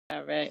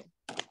All right.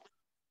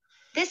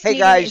 Hey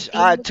guys,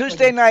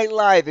 Tuesday Night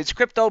Live. It's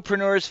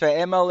Cryptopreneurs for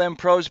MLM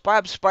Pros.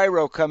 Bob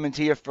Spyro coming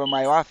to you from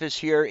my office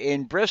here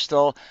in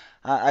Bristol.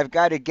 I've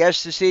got a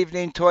guest this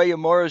evening. Toya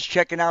Morrow's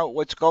checking out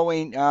what's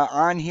going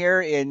on here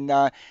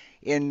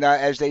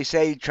as they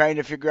say, trying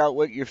to figure out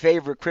what your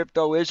favorite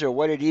crypto is or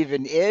what it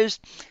even is.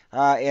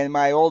 And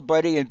my old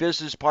buddy and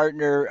business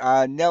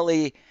partner,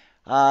 Nelly,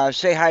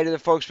 say hi to the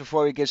folks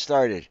before we get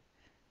started.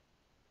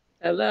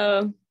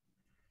 Hello.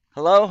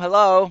 Hello,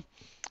 hello.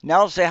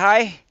 Nell, say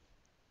hi.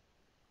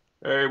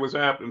 Hey, what's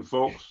happening,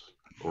 folks?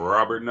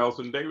 Robert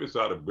Nelson Davis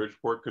out of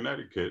Bridgeport,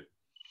 Connecticut.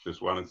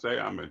 Just want to say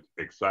I'm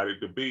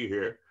excited to be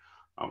here.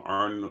 I'm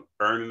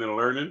earning and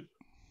learning.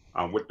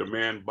 I'm with the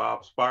man,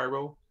 Bob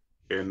Spyro,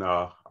 and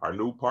our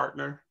new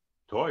partner,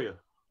 Toya.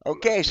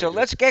 Okay, so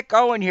let's get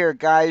going here,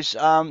 guys.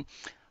 I'm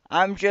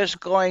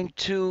just going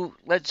to,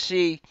 let's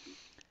see,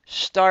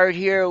 start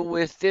here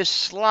with this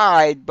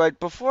slide. But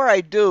before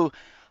I do,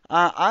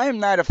 I am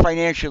not a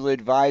financial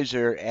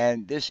advisor,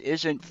 and this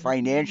isn't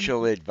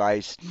financial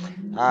advice.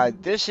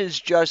 This is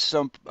just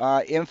some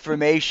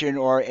information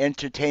or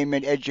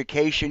entertainment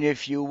education,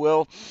 if you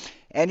will.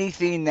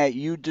 Anything that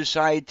you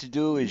decide to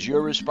do is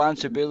your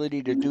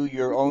responsibility to do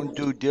your own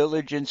due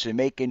diligence and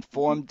make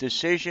informed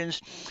decisions.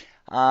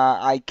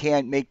 I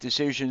can't make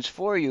decisions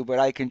for you, but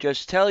I can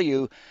just tell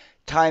you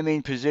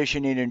timing,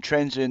 positioning, and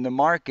trends in the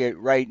market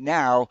right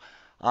now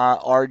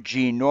are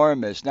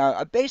ginormous. Now,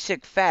 a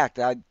basic fact,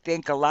 I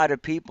think a lot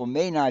of people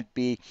may not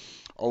be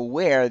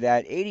aware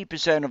that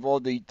 80% of all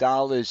the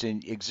dollars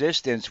in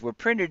existence were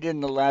printed in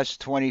the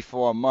last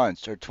 24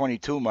 months or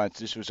 22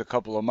 months. This was a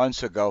couple of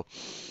months ago.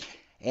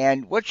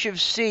 And what you've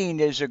seen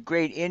is a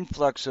great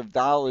influx of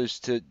dollars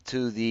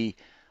to the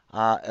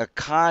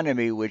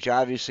economy, which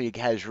obviously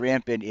has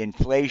rampant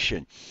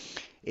inflation.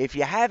 If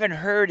you haven't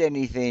heard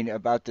anything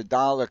about the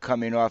dollar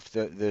coming off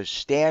the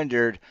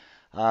standard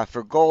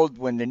for gold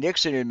when the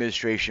Nixon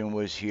administration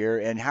was here,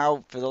 and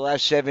how for the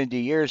last 70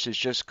 years it's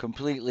just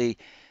completely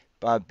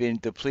been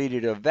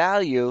depleted of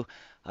value,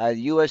 the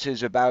U.S.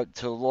 is about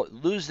to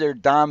lose their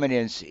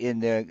dominance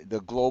in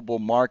the global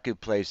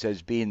marketplace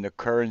as being the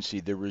currency,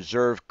 the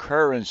reserve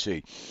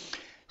currency.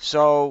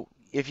 So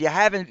if you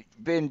haven't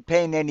been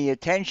paying any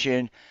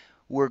attention,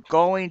 we're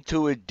going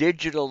to a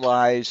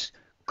digitalized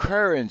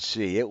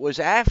currency. It was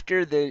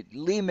after the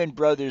Lehman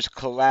Brothers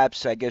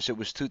collapse, I guess it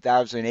was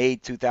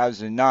 2008,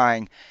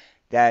 2009,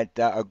 that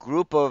a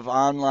group of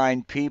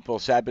online people,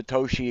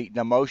 Satoshi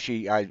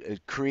Nakamoto,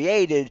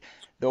 created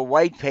the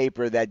white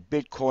paper that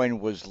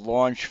Bitcoin was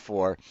launched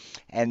for,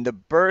 and the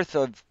birth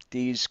of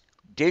these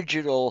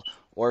digital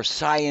or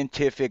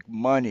scientific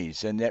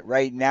monies, and that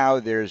right now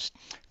there's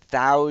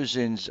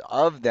thousands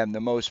of them,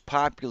 the most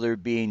popular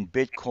being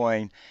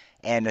Bitcoin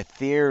and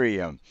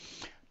Ethereum.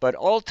 But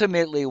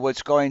ultimately,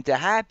 what's going to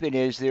happen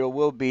is there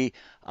will be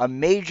a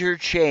major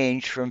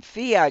change from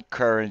fiat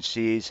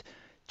currencies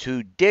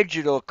to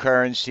digital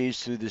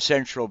currencies through the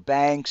central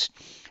banks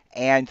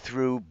and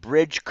through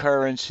bridge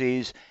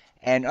currencies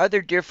and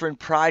other different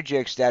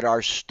projects that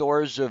are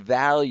stores of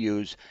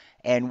values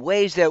and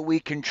ways that we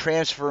can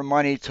transfer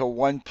money to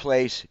one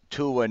place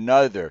to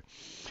another.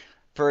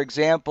 For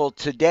example,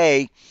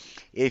 today,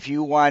 if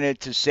you wanted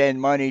to send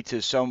money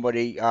to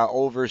somebody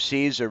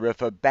overseas, or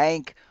if a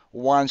bank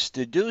wants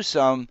to do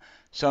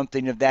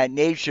something of that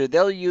nature,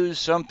 they'll use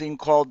something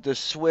called the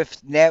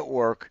SWIFT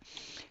network,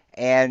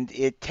 and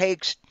it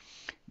takes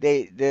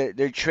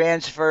the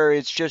transfer.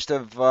 It's just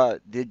of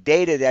the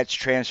data that's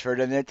transferred,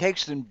 and it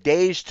takes them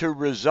days to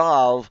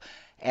resolve.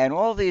 And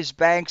all these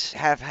banks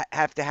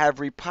have to have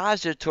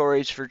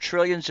repositories for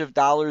trillions of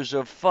dollars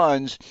of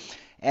funds,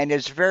 and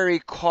it's very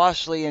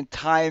costly and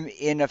time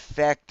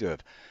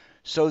ineffective.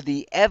 So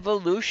the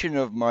evolution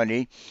of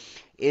money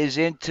is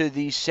into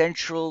the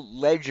central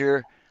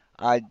ledger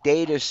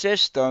data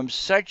systems,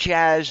 such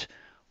as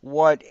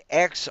what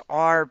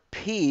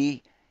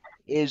XRP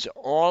is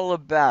all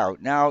about.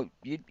 Now,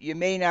 you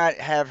may not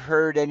have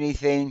heard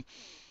anything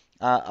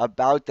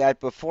about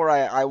that before.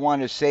 I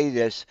want to say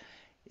this.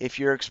 If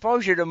your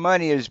exposure to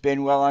money has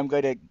been, well, I'm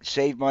going to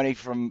save money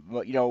from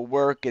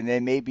work and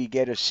then maybe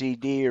get a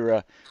CD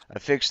or a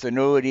fixed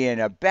annuity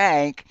in a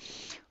bank,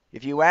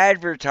 if you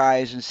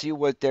advertise and see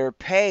what they're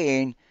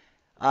paying,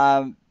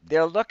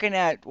 they're looking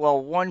at,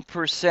 well,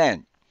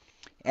 1%.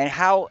 And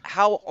how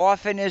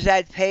often is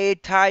that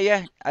paid,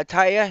 Taya?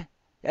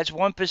 That's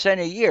 1%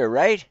 a year,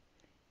 right?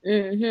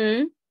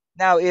 Mm-hmm.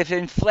 Now, if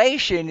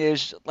inflation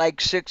is like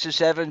 6 or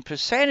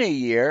 7% a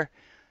year,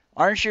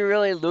 aren't you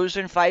really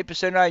losing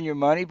 5% on your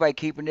money by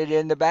keeping it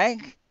in the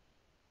bank?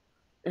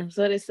 That's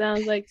what it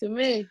sounds like to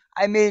me.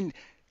 I mean,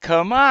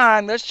 come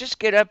on, let's just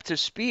get up to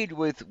speed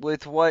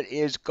with what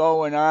is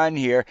going on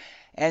here.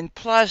 And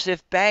plus,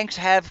 if banks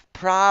have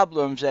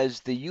problems as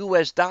the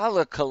US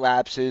dollar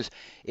collapses,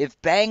 if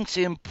banks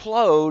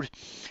implode,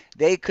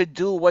 they could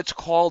do what's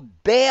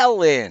called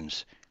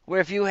bail-ins,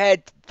 where if you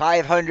had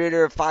 500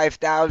 or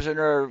 5,000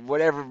 or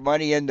whatever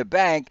money in the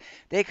bank,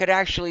 they could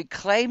actually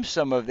claim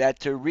some of that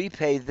to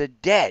repay the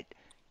debt.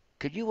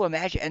 Could you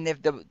imagine? And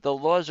if the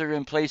laws are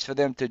in place for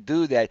them to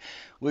do that,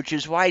 which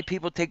is why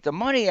people take the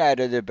money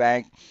out of the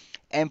bank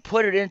and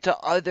put it into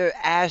other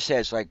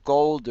assets like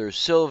gold or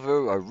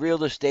silver or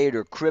real estate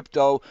or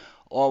crypto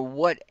or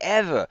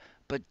whatever.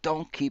 But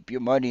don't keep your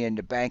money in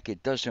the bank.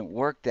 It doesn't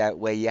work that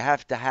way. You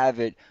have to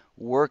have it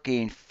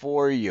working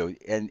for you.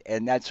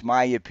 And that's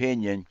my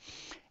opinion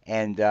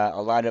and a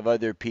lot of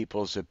other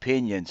people's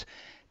opinions.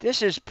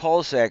 This is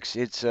Pulsex.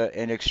 It's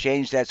an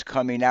exchange that's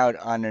coming out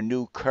on a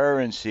new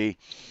currency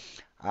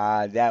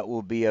that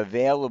will be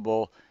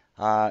available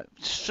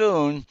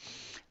soon.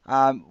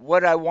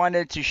 What I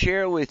wanted to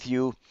share with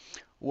you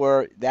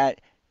were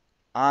that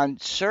on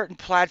certain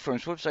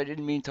platforms, whoops, I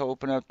didn't mean to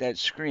open up that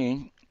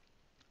screen.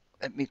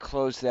 Let me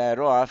close that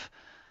off.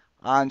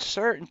 On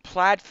certain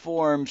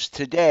platforms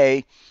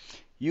today,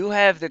 you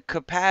have the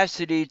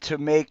capacity to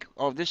make,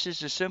 oh, this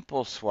is a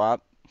simple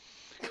swap.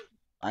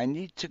 I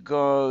need to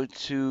go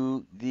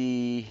to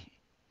the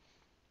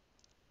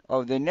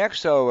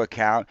Nexo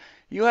account.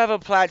 You have a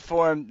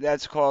platform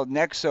that's called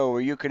Nexo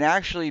where you can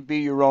actually be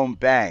your own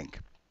bank.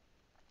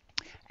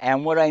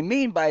 And what I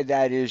mean by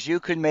that is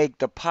you can make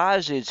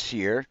deposits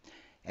here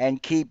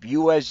and keep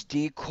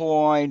USD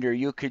coin, or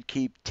you could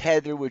keep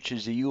Tether, which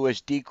is a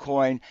USD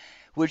coin,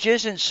 which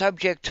isn't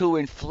subject to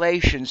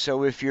inflation.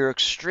 So if you're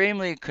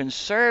extremely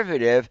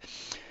conservative,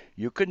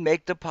 you could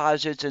make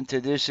deposits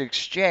into this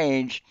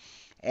exchange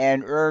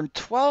and earn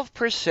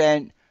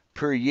 12%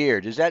 per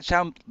year. Does that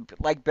sound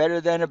like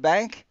better than a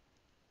bank?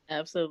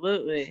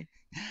 Absolutely.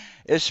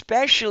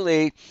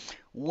 Especially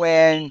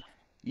when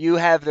you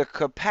have the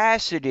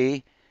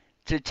capacity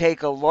to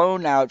take a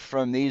loan out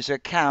from these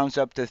accounts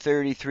up to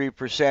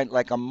 33%,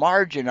 like a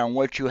margin on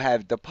what you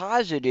have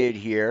deposited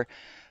here.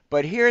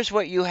 But here's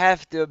what you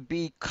have to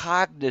be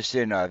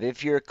cognizant of.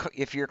 If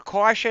you're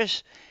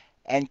cautious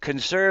and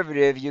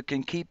conservative, you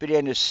can keep it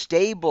in a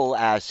stable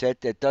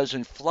asset that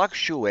doesn't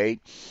fluctuate.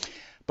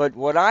 But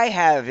what I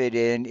have it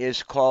in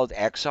is called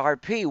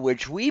XRP,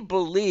 which we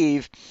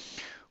believe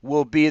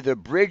will be the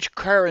bridge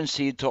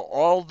currency to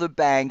all the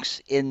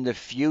banks in the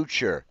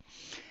future.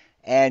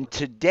 And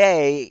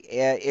today,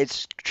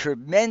 it's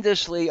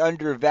tremendously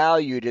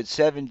undervalued at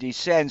 70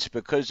 cents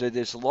because of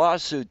this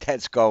lawsuit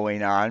that's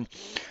going on.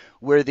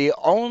 We're the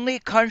only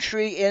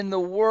country in the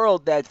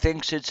world that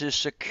thinks it's a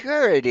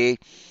security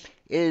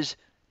is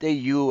the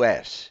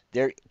U.S.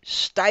 They're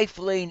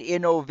stifling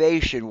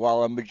innovation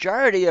while a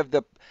majority of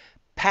the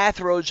path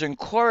roads and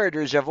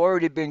corridors have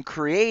already been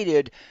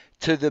created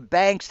to the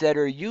banks that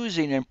are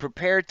using and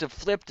prepared to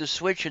flip the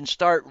switch and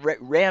start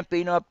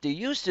ramping up the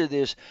use of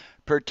this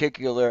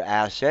particular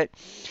asset.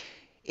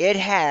 It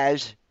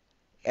has,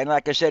 and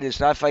like I said, it's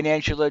not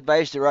financial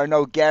advice. There are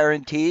no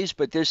guarantees,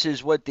 but this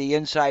is what the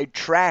inside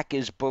track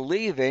is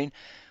believing,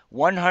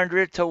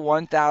 100 to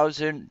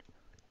 1,000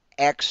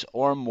 X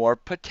or more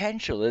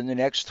potential in the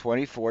next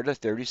 24 to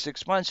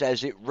 36 months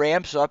as it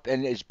ramps up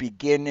and is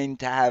beginning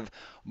to have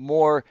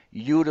more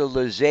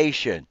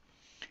utilization.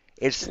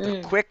 It's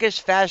the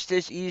quickest,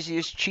 fastest,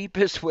 easiest,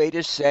 cheapest way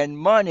to send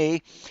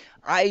money.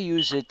 I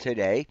use it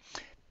today.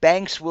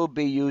 Banks will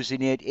be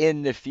using it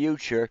in the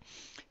future.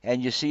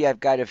 And you see I've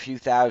got a few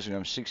thousand,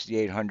 I'm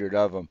 6,800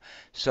 of them.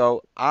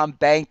 So I'm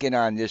banking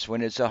on this.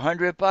 When it's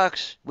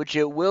 $100, which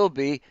it will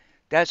be,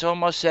 that's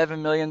almost $7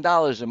 million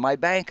in my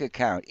bank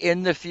account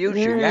in the future.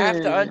 You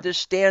have to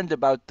understand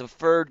about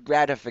deferred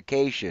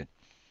gratification.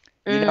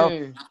 You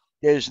know,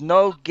 there's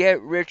no get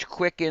rich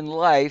quick in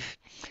life.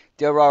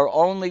 There are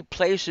only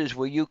places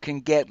where you can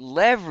get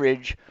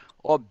leverage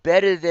or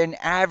better than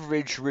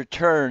average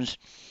returns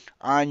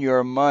on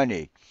your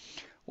money.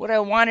 What I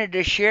wanted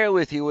to share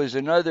with you was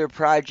another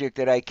project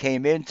that I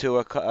came into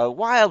a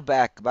while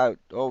back, about,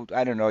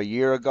 I don't know, a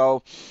year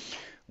ago,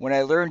 when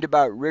I learned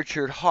about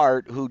Richard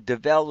Hart, who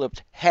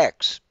developed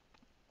Hex.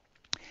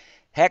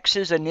 Hex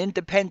is an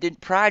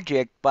independent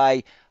project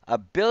by a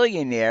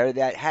billionaire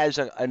that has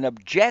an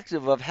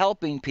objective of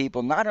helping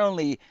people not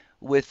only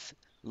with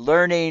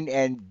learning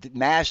and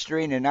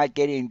mastering and not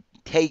getting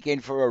taken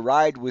for a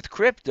ride with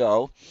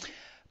crypto,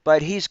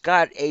 but he's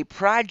got a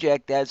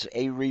project that's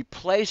a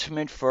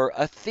replacement for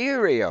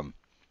Ethereum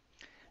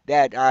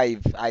that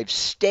I've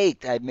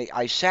staked.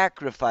 I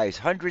sacrificed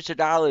hundreds of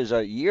dollars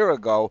a year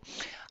ago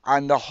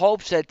on the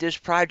hopes that this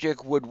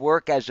project would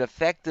work as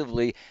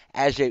effectively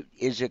as it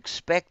is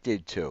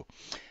expected to.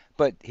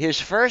 But his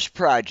first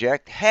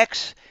project,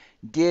 Hex,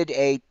 did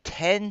a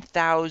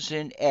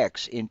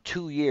 10,000x in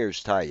 2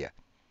 years, Taya.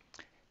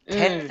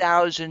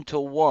 10,000 to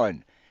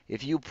 1.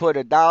 If you put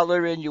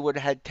 $1 in, you would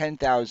have had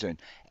 10,000.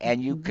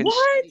 And you can.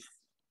 What?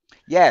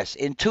 Yes,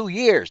 in 2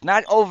 years,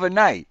 not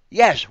overnight.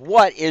 Yes,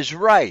 what is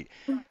right?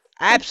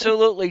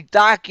 Absolutely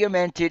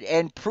documented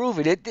and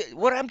proven.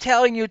 What I'm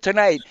telling you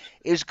tonight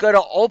is going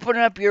to open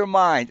up your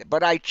mind,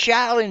 but I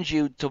challenge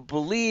you to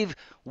believe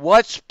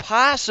what's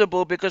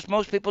possible because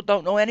most people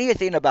don't know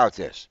anything about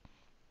this.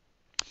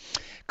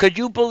 Could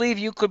you believe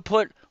you could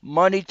put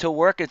money to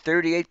work at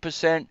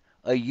 38%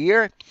 a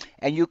year,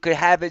 and you could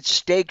have it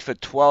staked for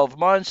 12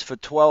 months, for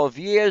 12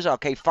 years.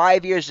 Okay,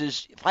 5 years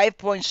is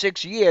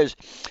 5.6 years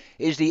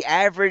is the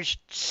average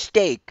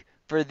stake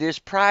for this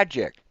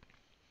project.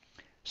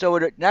 So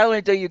not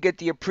only do you get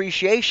the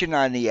appreciation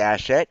on the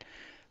asset,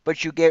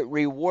 but you get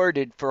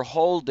rewarded for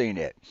holding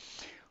it.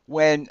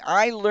 When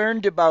I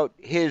learned about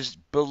his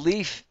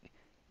belief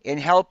in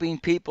helping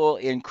people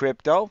in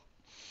crypto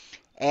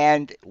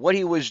and what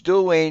he was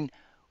doing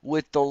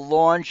with the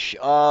launch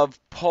of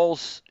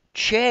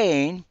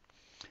Pulsechain,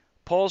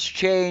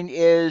 Pulsechain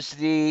is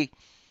the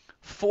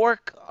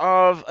fork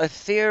of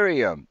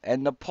Ethereum,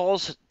 and the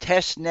Pulse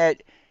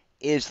testnet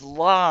is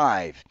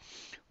live.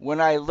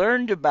 When I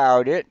learned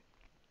about it,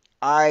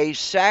 I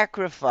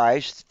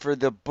sacrificed for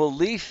the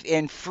belief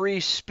in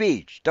free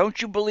speech.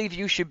 Don't you believe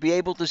you should be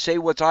able to say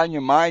what's on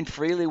your mind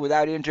freely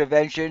without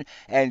intervention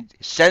and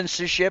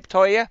censorship,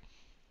 Toya?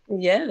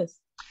 Yes.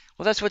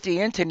 Well, that's what the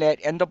internet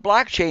and the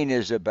blockchain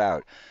is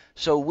about.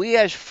 So we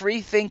as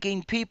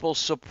free-thinking people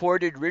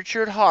supported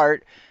Richard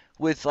Hart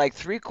with like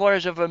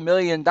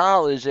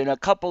 $750,000 in a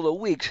couple of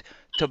weeks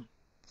to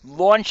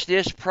launch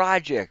this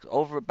project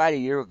over about a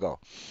year ago.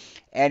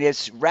 And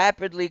it's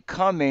rapidly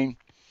coming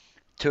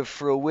to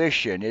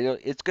fruition.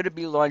 It's going to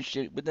be launched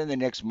within the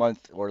next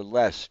month or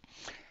less.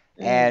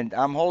 And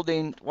I'm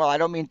holding, well, I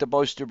don't mean to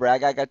boast or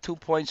brag, I got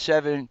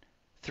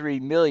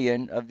 2.73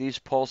 million of these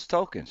Pulse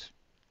tokens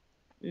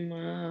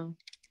Wow.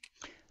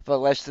 for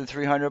less than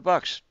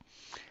 $300.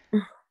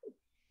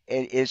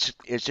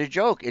 It's a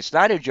joke. It's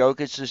not a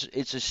joke.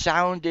 It's a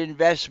sound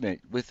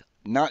investment with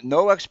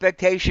no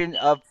expectation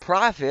of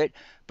profit.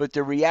 But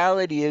the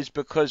reality is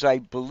because I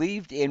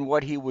believed in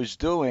what he was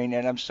doing,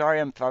 and I'm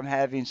sorry if I'm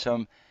having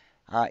some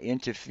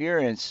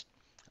interference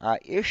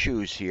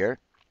issues here.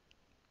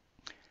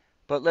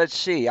 But let's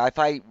see. If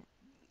I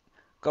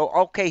go,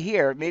 okay,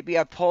 here, maybe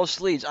I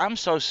Pulse leads. I'm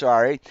so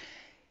sorry.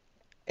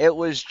 It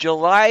was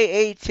July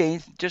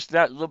 18th, just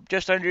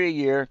under a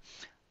year.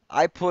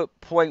 I put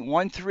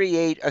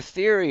 0.138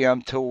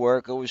 Ethereum to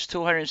work. It was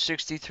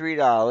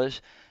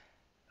 $263.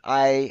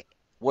 I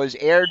was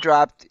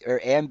airdropped or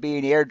am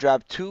being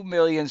airdropped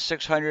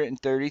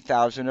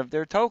 2,630,000 of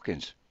their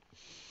tokens.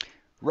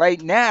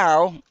 Right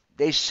now,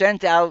 they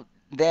sent out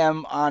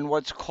them on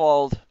what's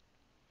called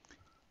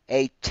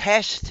a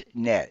test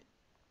net.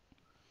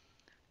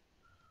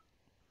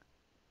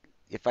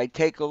 If I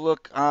take a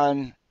look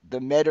on the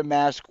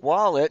MetaMask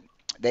wallet,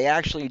 they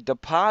actually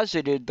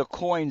deposited the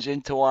coins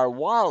into our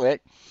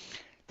wallet.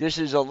 This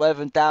is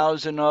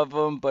 11,000 of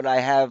them, but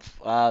I have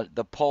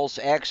the Pulse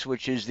X,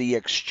 which is the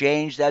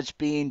exchange that's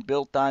being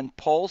built on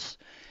Pulse.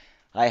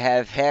 I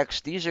have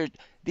Hex. These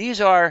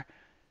are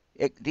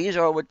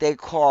what they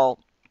call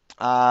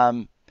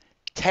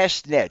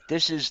test net.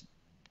 This is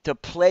to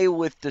play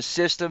with the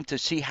system to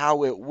see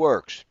how it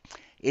works.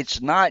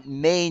 It's not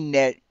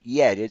mainnet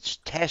yet. It's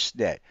test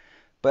net.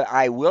 But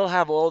I will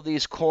have all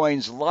these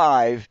coins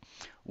live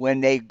when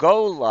they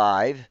go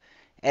live.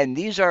 And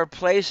these are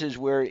places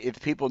where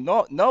if people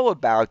know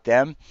about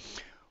them,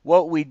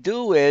 what we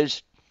do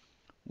is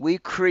we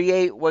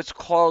create what's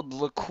called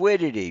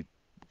liquidity.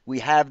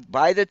 We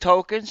buy the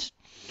tokens.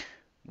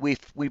 We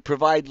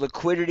provide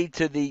liquidity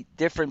to the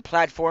different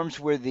platforms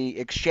where the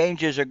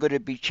exchanges are going to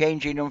be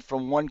changing them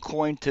from one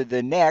coin to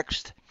the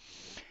next.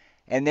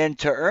 And then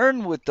to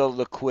earn with the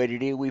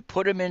liquidity, we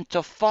put them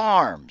into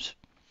farms.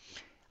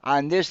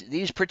 On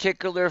these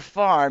particular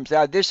farms,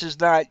 now this is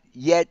not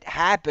yet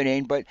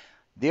happening, but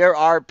there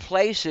are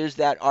places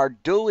that are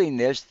doing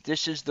this.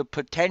 This is the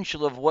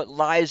potential of what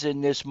lies in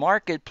this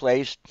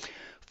marketplace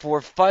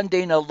for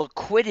funding a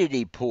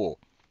liquidity pool,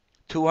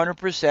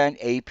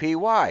 200%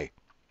 APY.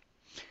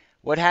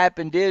 What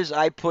happened is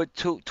I put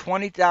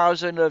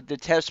 20,000 of the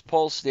test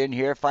pulse in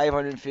here,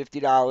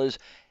 $550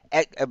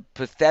 at a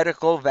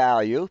pathetical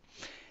value,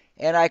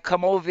 and I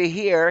come over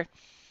here.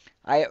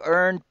 I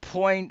earned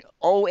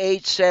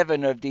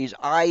 0.087 of these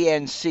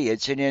INC.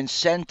 It's an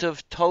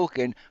incentive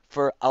token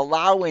for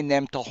allowing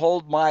them to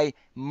hold my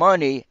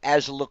money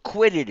as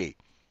liquidity,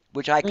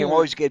 which I can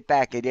always get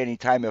back at any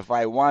time if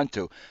I want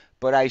to.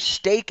 But I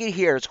stake it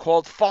here. It's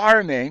called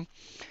farming.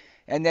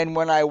 And then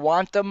when I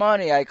want the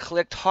money, I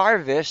clicked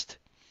harvest.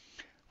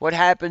 What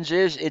happens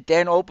is it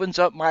then opens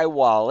up my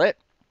wallet.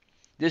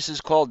 This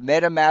is called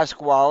MetaMask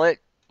wallet.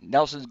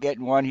 Nelson's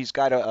getting one. He's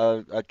got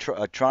a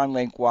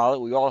TronLink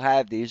wallet. We all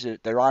have these.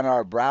 They're on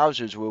our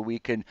browsers where we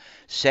can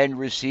send,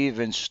 receive,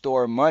 and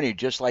store money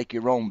just like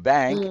your own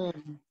bank.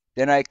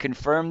 Then I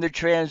confirm the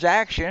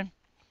transaction.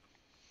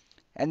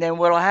 And then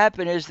what will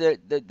happen is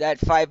that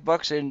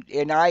 $5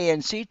 in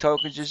INC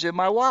tokens is in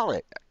my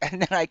wallet.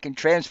 And then I can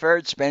transfer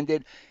it, spend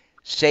it,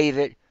 save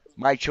it.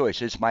 My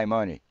choice. It's my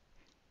money.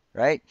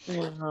 Right?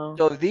 Wow.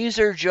 So these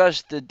are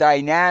just the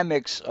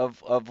dynamics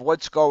of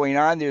what's going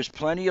on. There's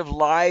plenty of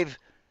live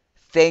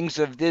things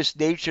of this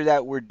nature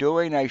that we're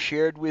doing. I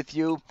shared with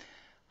you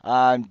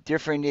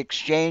different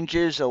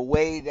exchanges, a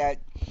way that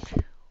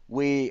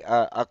we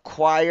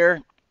acquire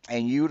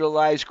and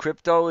utilize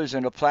crypto is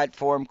in a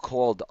platform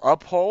called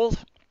Uphold.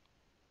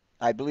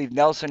 I believe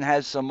Nelson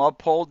has some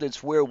Uphold.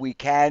 It's where we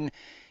can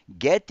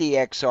get the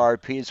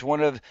XRP. It's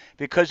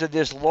because of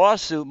this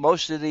lawsuit,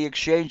 most of the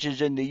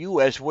exchanges in the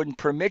U.S. wouldn't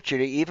permit you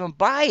to even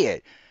buy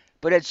it.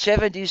 But at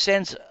 70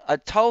 cents a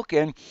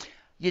token,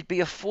 you'd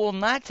be a fool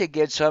not to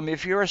get some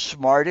if you're a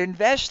smart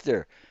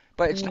investor.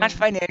 But it's not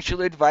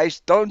financial advice.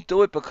 Don't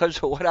do it because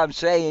of what I'm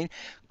saying.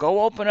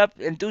 Go open up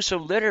and do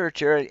some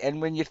literature,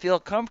 and when you feel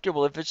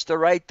comfortable, if it's the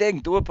right thing,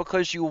 do it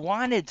because you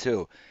wanted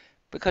to.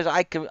 Because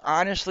I can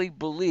honestly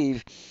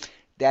believe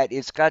that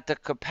it's got the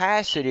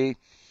capacity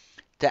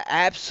to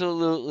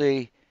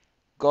absolutely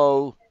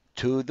go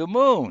to the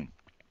moon.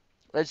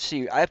 Let's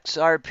see,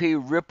 XRP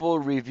Ripple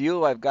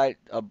review. I've got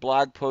a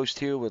blog post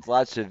here with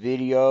lots of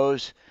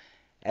videos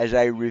as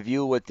I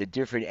review what the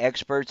different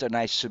experts, and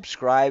I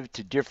subscribe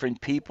to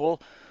different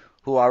people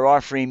who are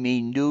offering me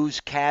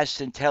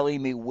newscasts and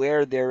telling me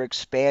where they're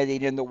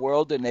expanding in the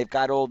world, and they've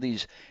got all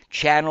these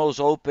channels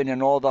open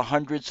and all the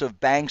hundreds of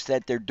banks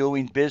that they're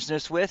doing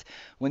business with.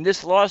 When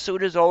this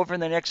lawsuit is over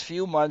in the next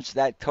few months,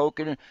 that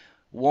token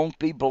won't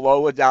be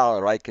below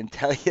 $1. I can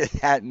tell you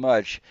that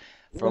much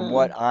from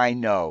what I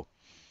know.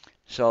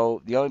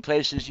 So the only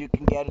places you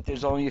can get it,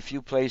 there's only a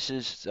few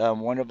places.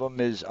 One of them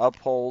is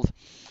Uphold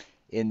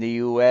in the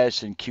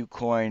U.S. and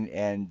Qcoin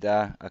and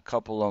a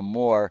couple of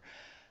more.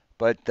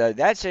 But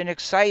that's an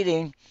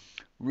exciting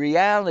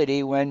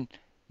reality when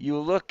you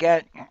look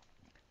at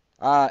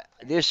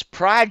this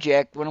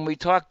project. When we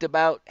talked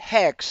about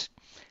Hex,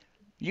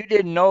 you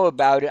didn't know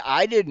about it.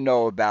 I didn't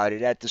know about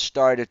it at the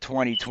start of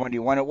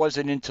 2021. It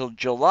wasn't until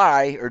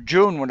July or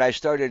June when I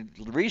started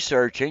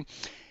researching.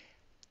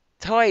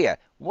 Tell you,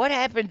 what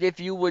happened if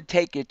you would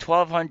take a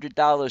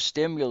 $1,200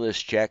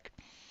 stimulus check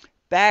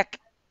back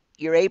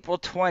your April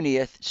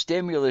 20th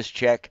stimulus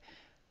check?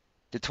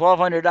 The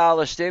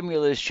 $1,200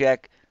 stimulus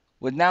check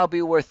would now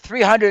be worth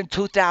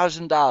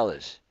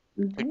 $302,000.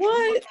 Could you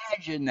What?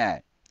 imagine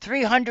that?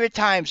 300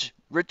 times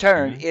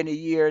return Mhm. in a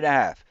year and a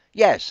half.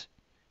 Yes,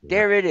 Yeah.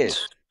 there it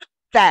is.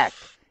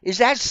 Fact. Is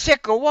that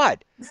sick or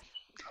what?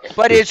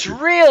 But it's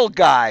real,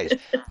 guys.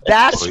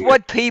 Oh That's yeah.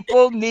 what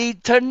people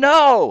need to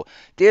know.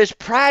 There's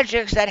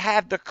projects that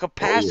have the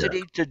Oh yeah.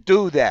 capacity to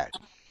do that.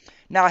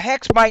 Now,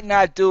 Hex might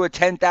not do a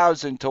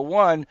 10,000 to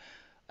 1,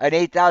 an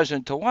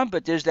 8,000 to 1,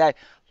 but there's that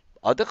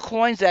other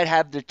coins that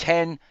have the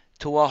 10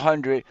 to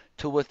 100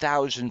 to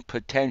 1,000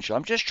 potential.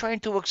 I'm just trying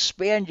to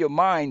expand your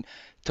mind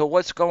to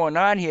what's going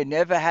on here,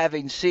 never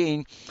having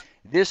seen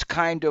this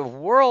kind of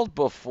world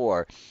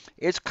before.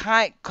 It's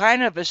kind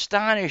of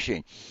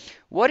astonishing.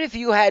 What if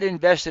you had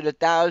invested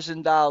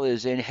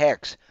 $1,000 in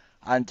Hex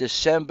on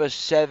December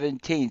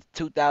 17th,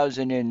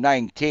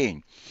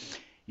 2019?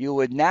 You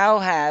would now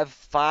have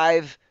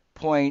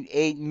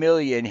 5.8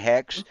 million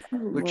Hex,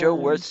 which are Wow.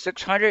 worth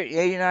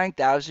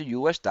 689,000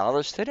 US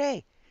dollars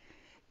today.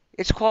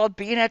 It's called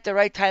being at the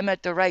right time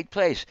at the right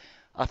place.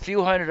 A few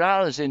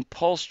 $100s in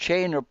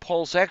Pulsechain or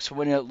Pulsex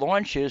when it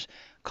launches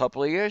a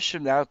couple of years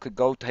from now could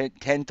go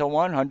 10 to 1,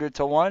 100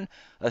 to 1,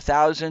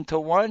 1,000 to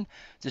 1.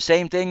 The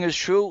same thing is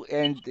true,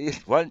 and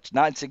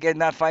it's again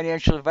not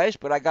financial advice,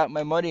 but I got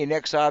my money in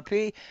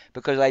XRP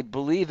because I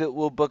believe it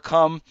will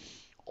become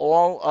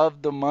all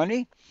of the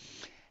money,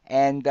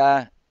 and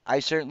I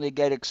certainly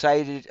get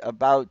excited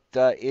about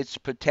its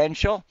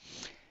potential.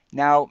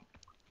 Now,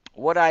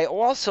 what I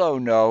also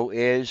know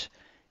is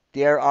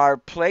there are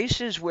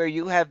places where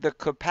you have the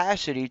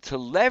capacity to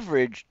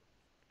leverage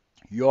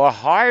your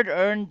hard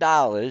earned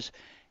dollars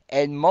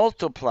and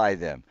multiply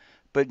them,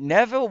 but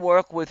never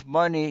work with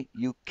money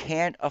you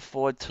can't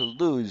afford to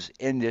lose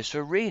in this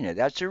arena.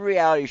 That's a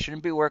reality. You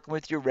shouldn't be working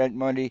with your rent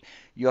money,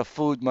 your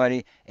food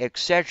money,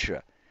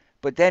 etc.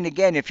 But then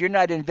again, if you're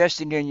not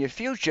investing in your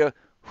future,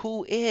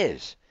 who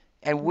is?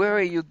 And where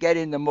are you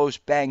getting the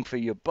most bang for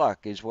your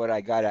buck is what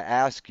I got to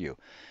ask you.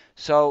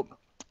 So,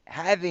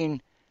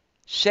 having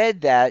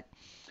said that,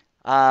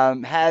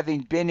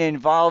 having been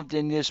involved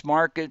in this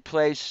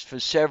marketplace for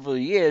several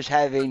years,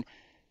 having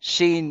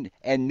seen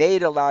and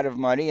made a lot of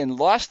money and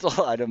lost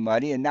a lot of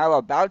money, and now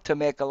about to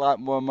make a lot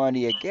more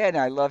money again,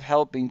 I love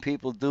helping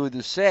people do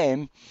the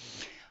same.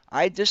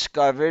 I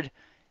discovered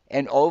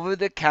an over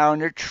the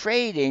counter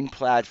trading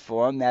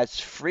platform that's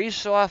free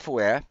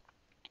software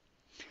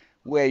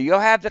where you'll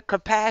have the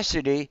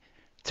capacity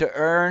to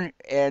earn,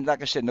 and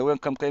like I said, no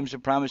income claims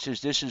and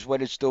promises. This is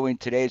what it's doing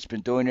today. It's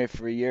been doing it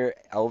for a year,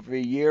 over a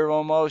year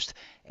almost,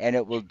 and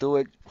it will do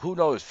it, who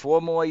knows,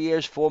 4 more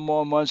years, 4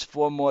 more months,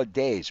 4 more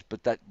days.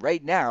 But that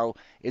right now,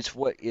 it's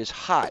what is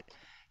hot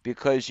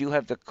because you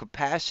have the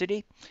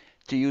capacity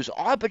to use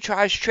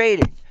arbitrage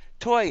trading.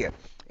 Toya,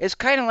 it's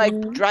kind of like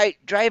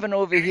driving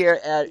over here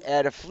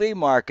at a flea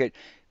market,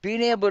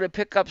 being able to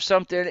pick up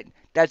something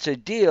that's a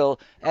deal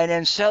and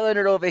then selling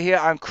it over here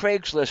on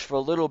Craigslist for a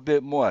little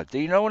bit more. Do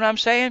you know what I'm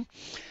saying?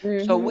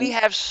 So we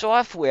have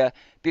software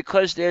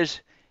because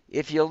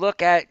if you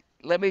look at,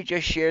 let me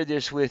just share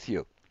this with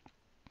you.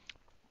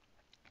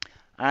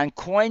 On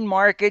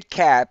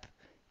CoinMarketCap,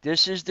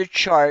 this is the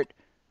chart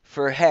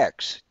for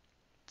Hex,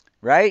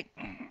 right?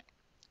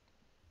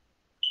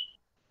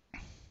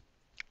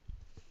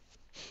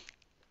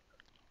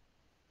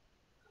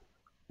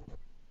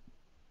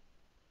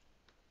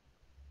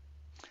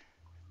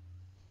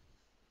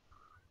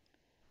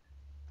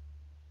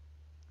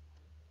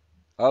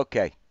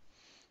 Okay.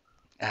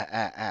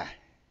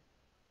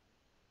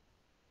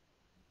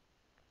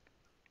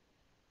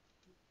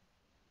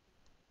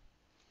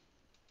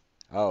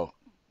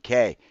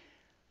 Okay.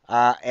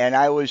 And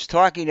I was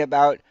talking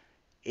about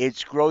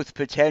its growth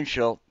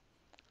potential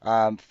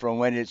from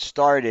when it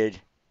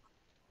started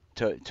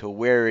to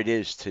where it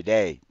is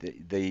today.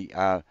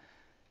 The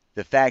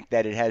fact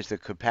that it has the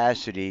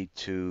capacity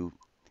to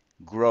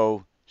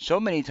grow so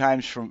many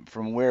times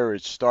from where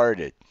it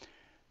started.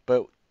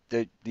 But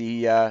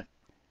the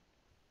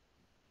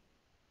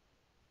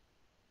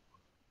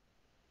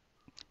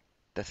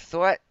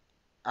thought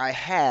I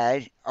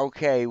had,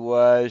 okay,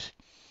 was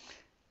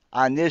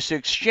on this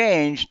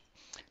exchange,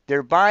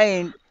 they're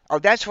buying. Oh,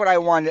 that's what I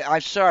wanted.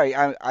 I'm sorry.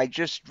 I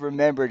just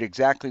remembered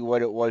exactly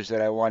what it was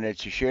that I wanted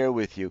to share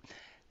with you.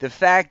 The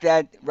fact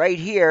that right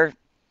here,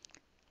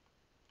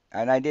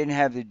 and I didn't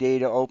have the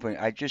data open,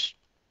 I just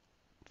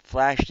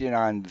flashed in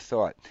on the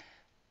thought.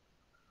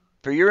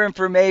 For your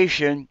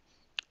information,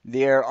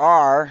 there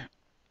are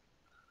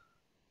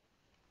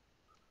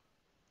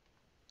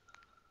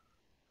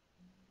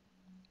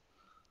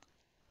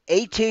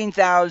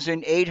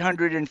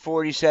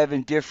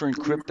 18,847 different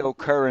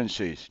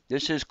cryptocurrencies.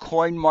 This is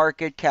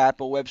CoinMarketCap,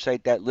 a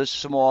website that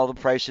lists them all, the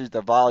prices,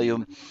 the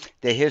volume,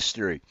 the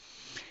history.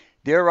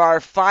 There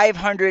are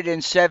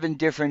 507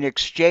 different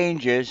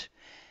exchanges,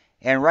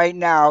 and right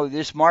now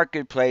this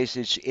marketplace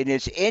is in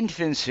its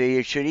infancy.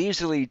 It should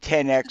easily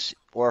 10x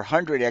or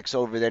 100x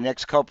over the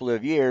next couple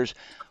of years,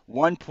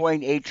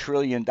 $1.8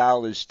 trillion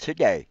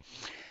today.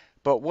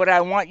 But what I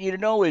want you to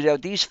know is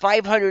that these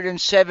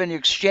 507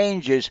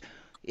 exchanges,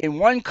 in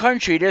one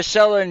country, they're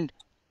selling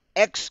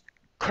X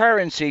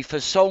currency for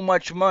so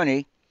much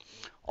money.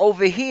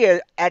 Over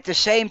here, at the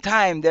same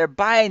time, they're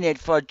buying it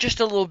for just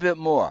a little bit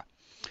more.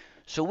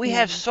 So we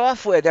have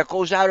software that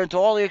goes out into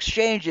all the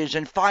exchanges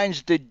and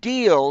finds the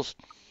deals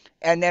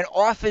and then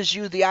offers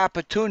you the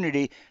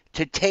opportunity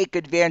to take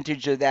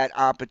advantage of that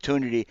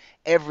opportunity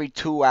every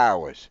 2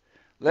 hours.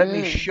 Let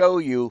me show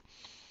you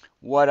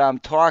what I'm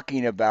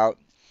talking about.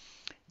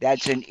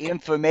 That's an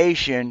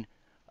information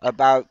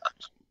about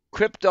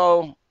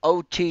crypto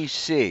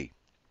OTC.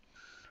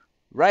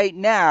 Right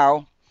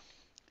now,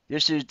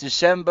 this is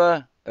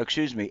April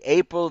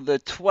the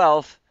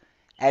 12th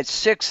at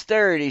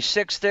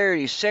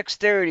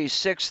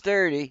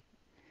 6:30.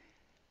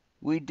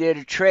 We did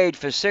a trade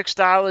for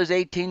 $6,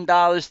 $18,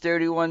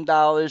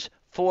 $31,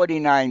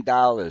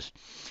 $49.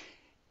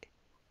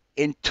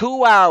 In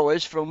 2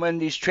 hours from when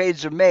these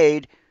trades are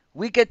made,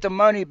 we get the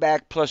money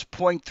back plus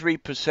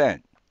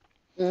 0.3%.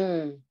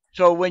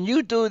 So when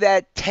you do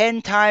that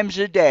 10 times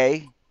a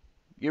day,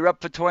 you're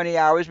up for 20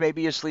 hours,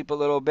 maybe you sleep a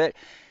little bit,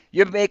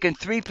 you're making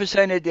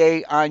 3% a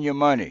day on your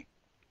money.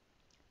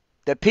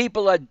 The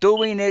people are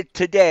doing it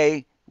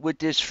today with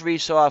this free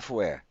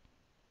software.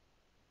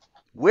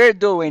 We're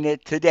doing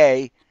it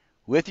today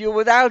with you or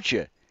without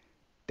you.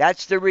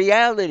 That's the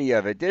reality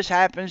of it. This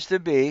happens to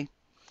be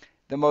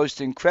the most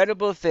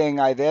incredible thing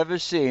I've ever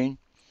seen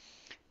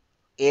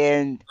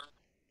in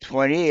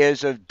 20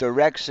 years of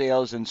direct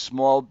sales and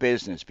small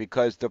business,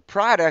 because the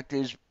product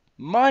is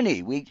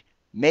money. We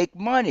make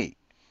money.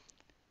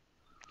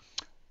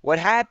 What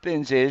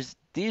happens is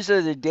these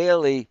are the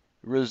daily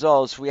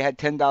results. We had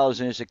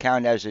 $10 in this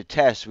account as a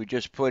test. We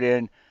just put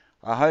in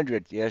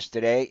 100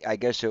 yesterday, I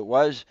guess it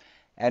was,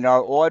 and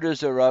our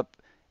orders are up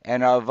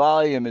and our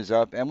volume is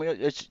up. And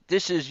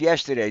this is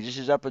yesterday. This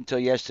is up until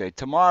yesterday.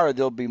 Tomorrow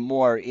there'll be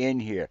more in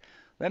here.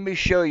 Let me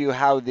show you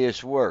how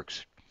this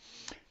works.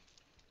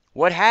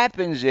 What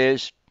happens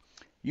is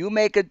you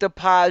make a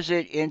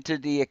deposit into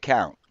the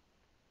account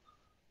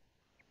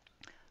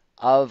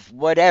of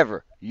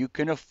whatever you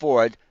can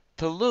afford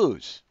to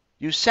lose.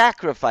 You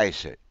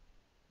sacrifice it.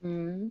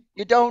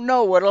 You don't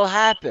know what'll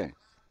happen.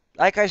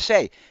 Like I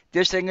say,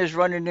 this thing is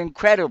running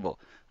incredible.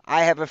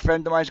 I have a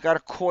friend of mine's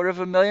got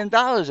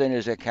 $250,000 in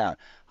his account.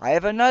 I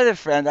have another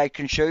friend, I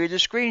can show you the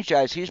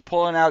screenshots. He's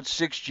pulling out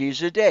 6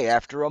 G's a day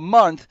after a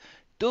month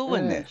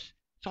doing this.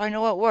 So I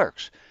know it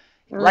works.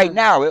 Right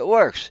now it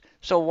works.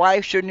 So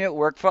why shouldn't it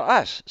work for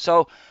us?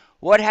 So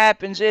what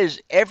happens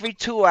is every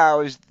 2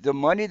 hours, the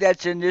money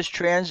that's in this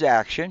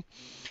transaction,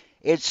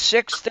 it's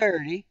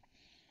 6:30.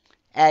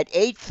 At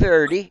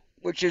 8:30,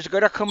 which is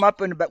going to come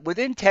up in about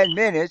within 10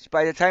 minutes,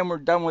 by the time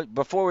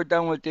before we're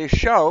done with this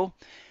show,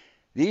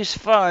 these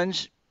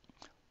funds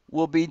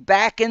will be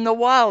back in the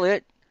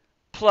wallet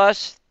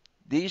plus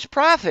these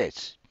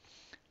profits,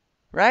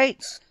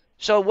 right?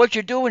 So what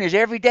you're doing is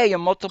every day you're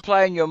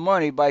multiplying your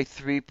money by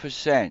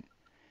 3%.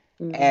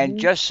 And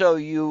just so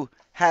you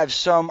have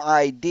some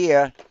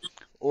idea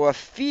or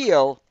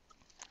feel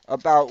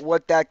about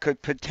what that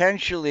could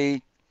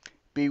potentially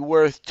be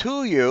worth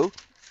to you,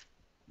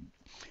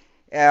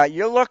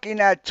 you're looking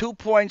at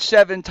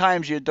 2.7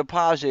 times your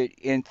deposit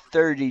in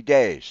 30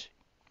 days.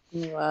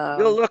 You're Wow.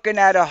 looking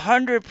at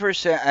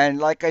 100%. And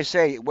like I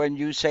say, when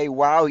you say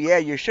wow, yeah,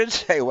 you should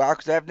say wow,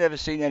 because I've never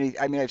seen any.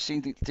 I mean, I've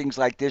seen things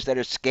like this that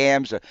are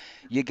scams. Or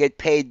you get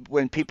paid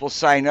when people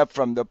sign up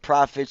from the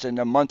profits and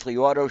the monthly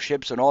auto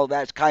ships and all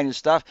that kind of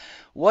stuff.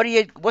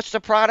 What's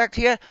the product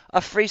here?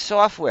 A free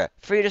software,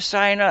 free to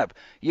sign up.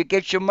 You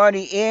get your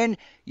money in.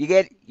 You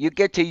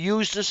get to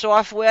use the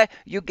software.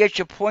 You get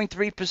your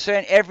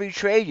 0.3% every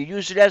trade. You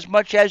use it as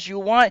much as you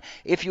want.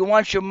 If you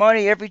want your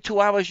money every 2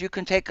 hours, you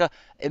can take a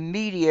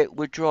immediate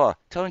withdrawal.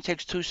 It only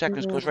takes 2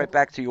 seconds, goes right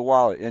back to your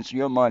wallet, and it's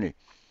your money.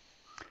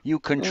 You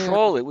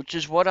control it, which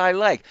is what I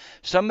like.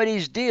 Some of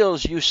these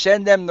deals, you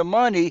send them the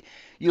money,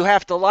 you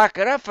have to lock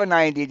it up for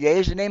 90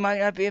 days, and they might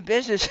not be in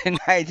business in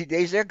 90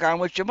 days. They're gone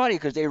with your money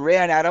because they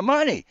ran out of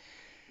money.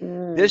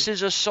 This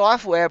is a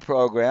software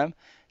program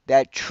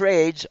that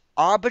trades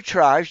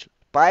arbitrage,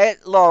 buy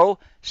it low,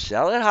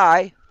 sell it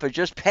high for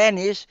just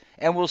pennies,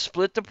 and we'll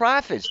split the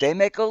profits. They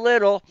make a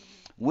little,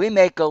 we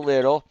make a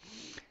little.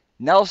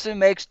 Nelson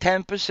makes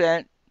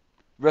 10%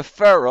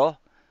 referral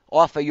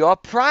off of your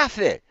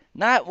profit,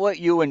 not what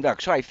you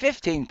induct. Sorry,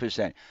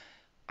 15%.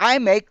 I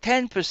make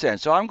 10%,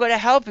 so I'm going to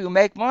help you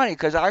make money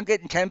because I'm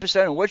getting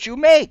 10% of what you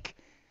make.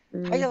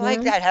 How you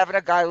like that, having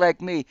a guy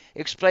like me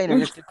explaining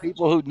this to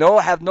people who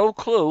have no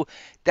clue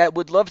that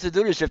would love to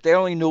do this if they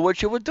only knew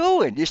what you were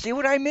doing? You see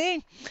what I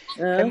mean?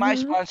 And my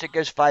sponsor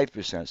gets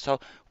 5%. So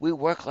we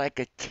work like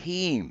a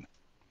team.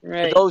 For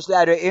Right. those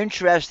that are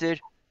interested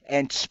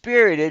and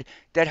spirited,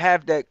 that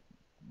have that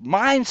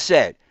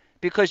mindset,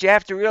 because you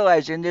have to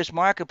realize in this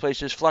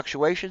marketplace there's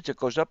fluctuations. It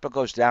goes up, it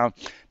goes down.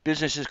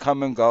 Businesses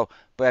come and go,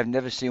 but I've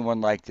never seen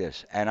one like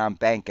this, and I'm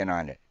banking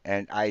on it.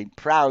 And I'm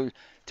proud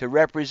to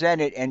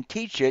represent it and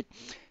teach it,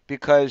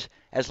 because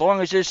as long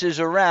as this is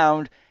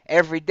around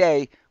every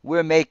day,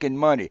 we're making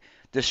money.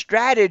 The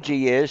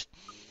strategy is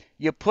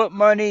you put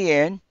money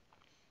in,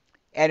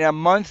 and a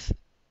month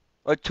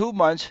or 2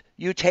 months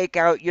you take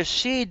out your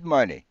seed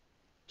money.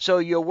 So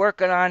you're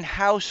working on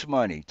house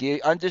money. Do you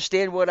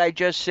understand what I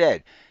just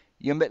said?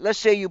 Let's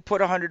say you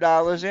put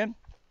 $100 in.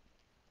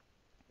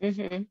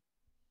 Mm-hmm.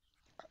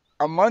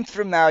 A month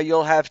from now,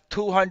 you'll have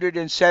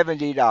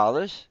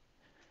 $270.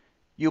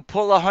 You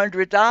pull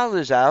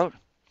 $100 out.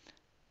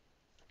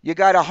 You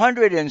got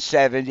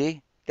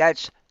 170.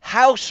 That's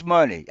house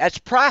money. That's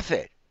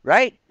profit,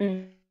 right?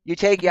 You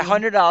take your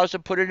 $100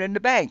 and put it in the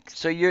bank.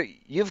 So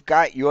you've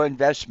got your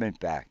investment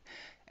back.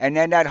 And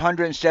then that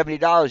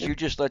 $170, you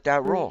just let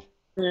that roll.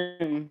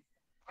 Mm-hmm.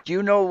 Do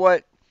you know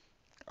what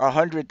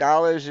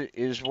 $100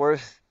 is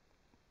worth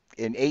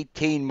in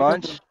 18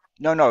 months?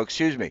 No,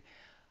 excuse me.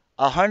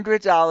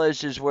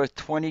 $100 is worth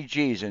 20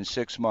 G's in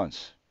 6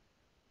 months.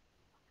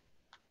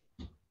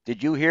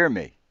 Did you hear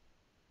me?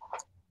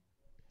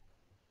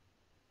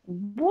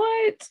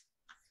 What?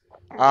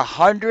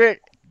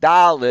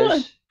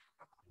 $100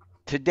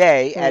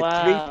 today at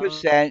Wow.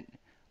 3%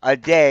 a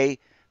day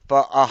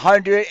for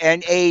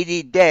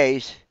 180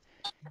 days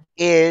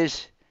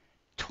is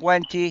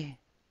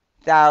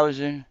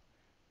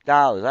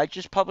 $20,000. I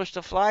just published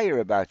a flyer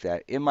about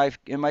that in my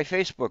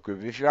Facebook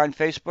group. If you're on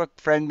Facebook,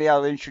 friend me.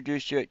 I'll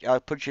introduce you.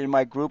 I'll put you in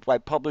my group. I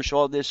publish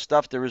all this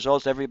stuff, the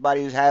results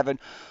everybody's having,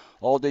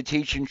 all the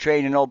teaching,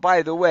 training. Oh,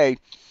 by the way,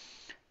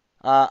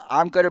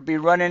 I'm going to be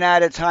running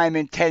out of time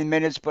in 10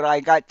 minutes, but I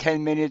got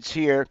 10 minutes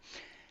here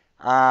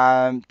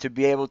to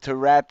be able to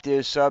wrap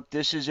this up.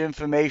 This is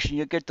information.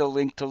 You get the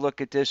link to look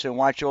at this and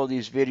watch all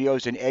these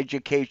videos and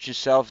educate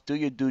yourself. Do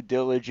your due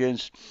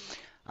diligence,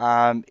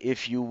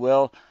 if you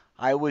will.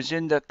 I was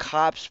in the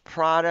Cotps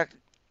product.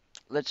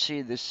 Let's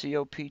see, the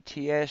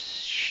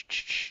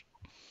COPTS.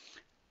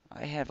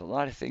 I have a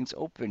lot of things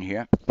open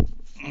here.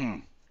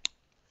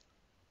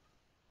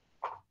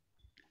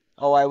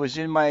 Oh, I was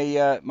in my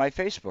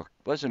Facebook,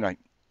 wasn't I?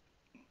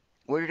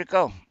 Where did it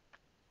go?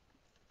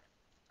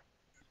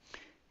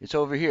 It's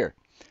over here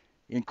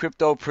in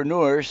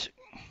Cryptopreneurs.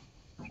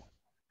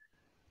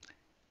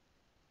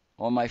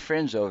 All my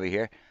friends over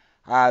here.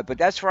 But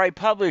that's where I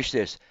publish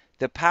this.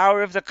 The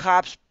Power of the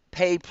Cotps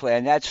Pay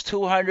Plan. That's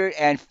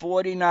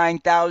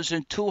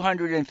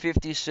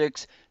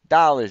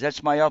 $249,256.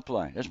 That's my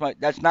upline.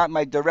 That's not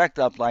my direct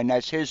upline.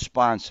 That's his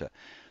sponsor.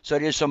 So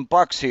there's some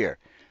bucks here.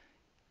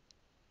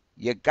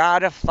 You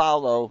gotta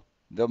follow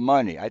the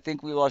money. I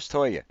think we lost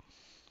Toya.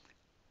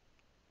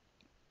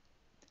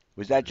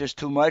 Was that just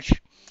too much?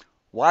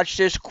 Watch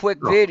this quick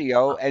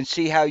video and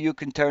see how you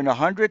can turn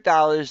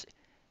 $100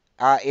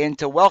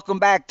 into. Welcome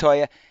back,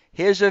 Toya.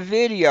 Here's a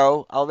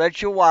video I'll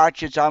let you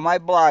watch. It's on my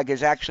blog.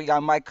 It's actually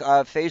on my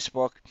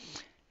Facebook.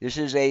 This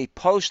is a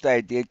post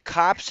I did.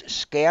 Cops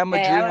scam a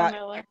Hey, dream. I don't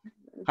know what.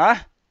 Huh?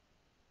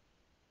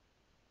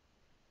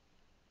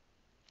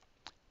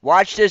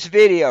 Watch this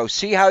video.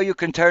 See how you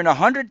can turn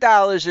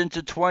 $100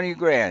 into 20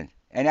 grand.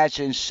 And that's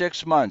in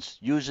 6 months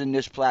using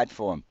this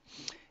platform.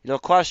 It'll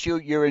cost you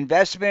your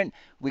investment.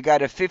 We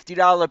got a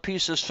 $50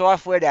 piece of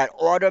software that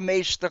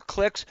automates the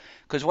clicks.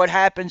 Because what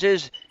happens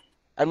is,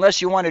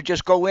 unless you want to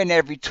just go in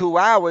every 2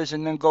 hours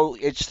and then go,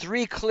 it's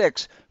 3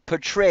 clicks per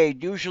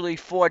trade, usually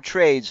 4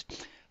 trades.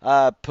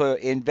 per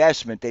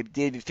investment. They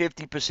did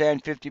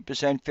 50%,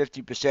 50%,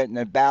 50%, and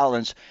then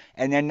balance,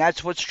 and then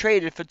that's what's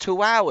traded for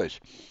 2 hours.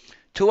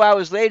 2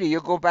 hours later, you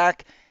go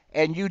back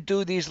and you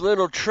do these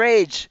little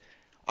trades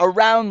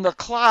around the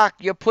clock.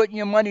 You're putting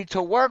your money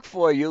to work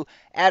for you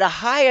at a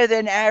higher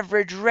than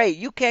average rate.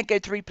 You can't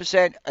get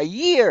 3% a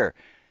year.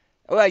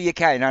 Well, you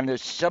can.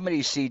 Some of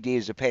these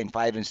CDs are paying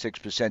 5 and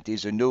 6%.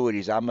 These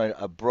annuities. I'm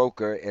a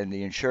broker in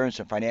the insurance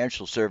and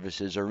financial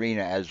services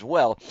arena as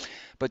well.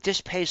 But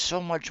this pays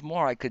so much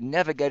more. I could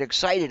never get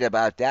excited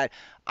about that.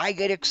 I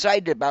get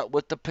excited about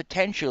what the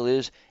potential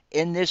is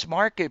in this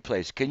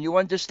marketplace. Can you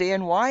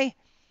understand why?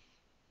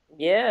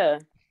 Yeah,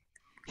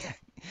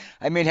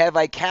 I mean, have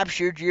I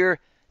captured your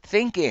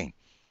thinking?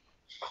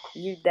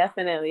 you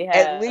definitely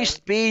At have.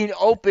 least being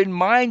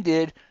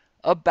open-minded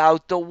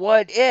about the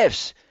what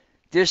ifs.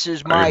 This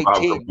is Hey, my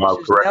team. This Miles,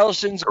 is correct.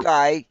 Nelson's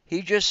guy.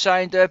 He just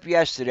signed up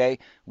yesterday.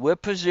 We're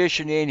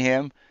positioning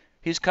him.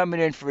 He's coming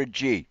in for a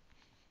G.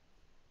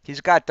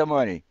 He's got the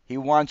money. He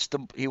wants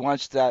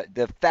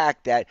the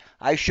fact that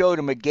I showed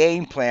him a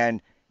game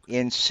plan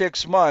in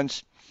 6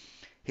 months.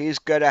 He's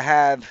gonna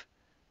have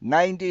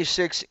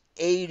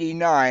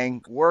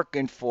 96.89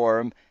 working for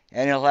him,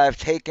 and he'll have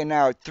taken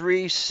out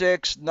 3,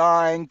 6,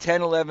 9,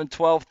 10, 11,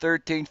 12,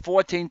 13,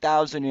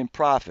 14,000 in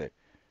profit.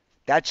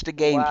 That's the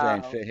game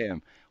plan Wow. for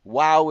him.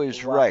 Wow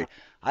is Wow. right.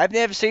 I've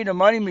never seen a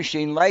money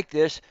machine like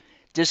this.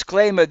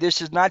 Disclaimer,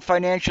 this is not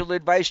financial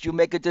advice. You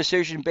make a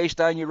decision based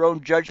on your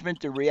own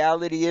judgment. The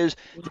reality is,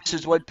 this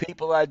is what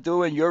people are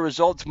doing. Your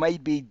results may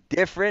be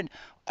different.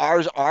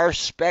 Ours are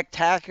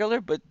spectacular,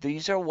 but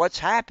these are what's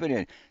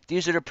happening.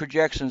 These are the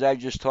projections I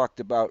just talked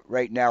about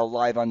right now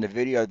live on the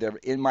video. They're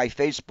in my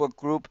Facebook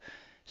group,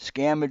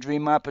 Scam a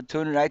Dream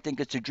Opportunity. I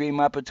think it's a dream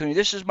opportunity.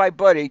 This is my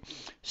buddy,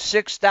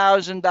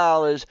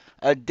 $6,000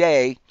 a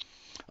day.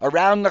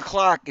 Around the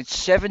clock, it's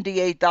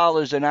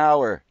 $78 an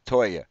hour,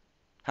 Toya.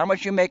 How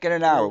much you making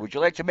an hour? Mm. Would you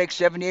like to make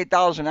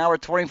 $78 an hour,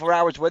 24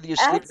 hours, whether you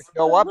sleep or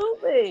show up?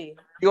 Absolutely.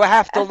 You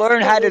have to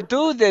learn how to Absolutely.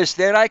 do this.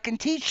 Then I can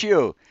teach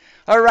you.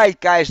 All right,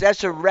 guys,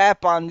 that's a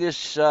wrap on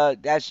this.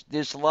 That's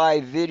this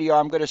live video.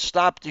 I'm going to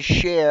stop the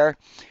share.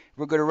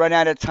 We're going to run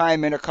out of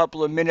time in a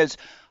couple of minutes.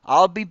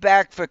 I'll be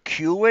back for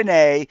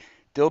Q&A.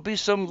 There'll be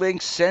some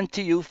links sent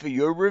to you for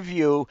your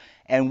review,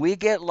 and we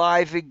get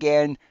live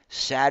again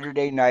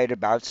Saturday night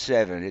about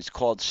 7. It's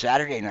called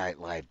Saturday Night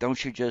Live.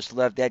 Don't you just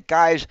love that?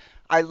 Guys,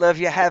 I love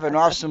you. Have an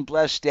awesome,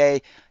 blessed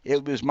day.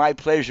 It was my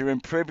pleasure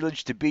and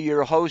privilege to be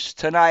your host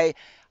tonight,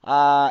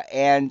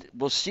 and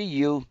we'll see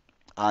you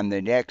on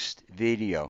the next video.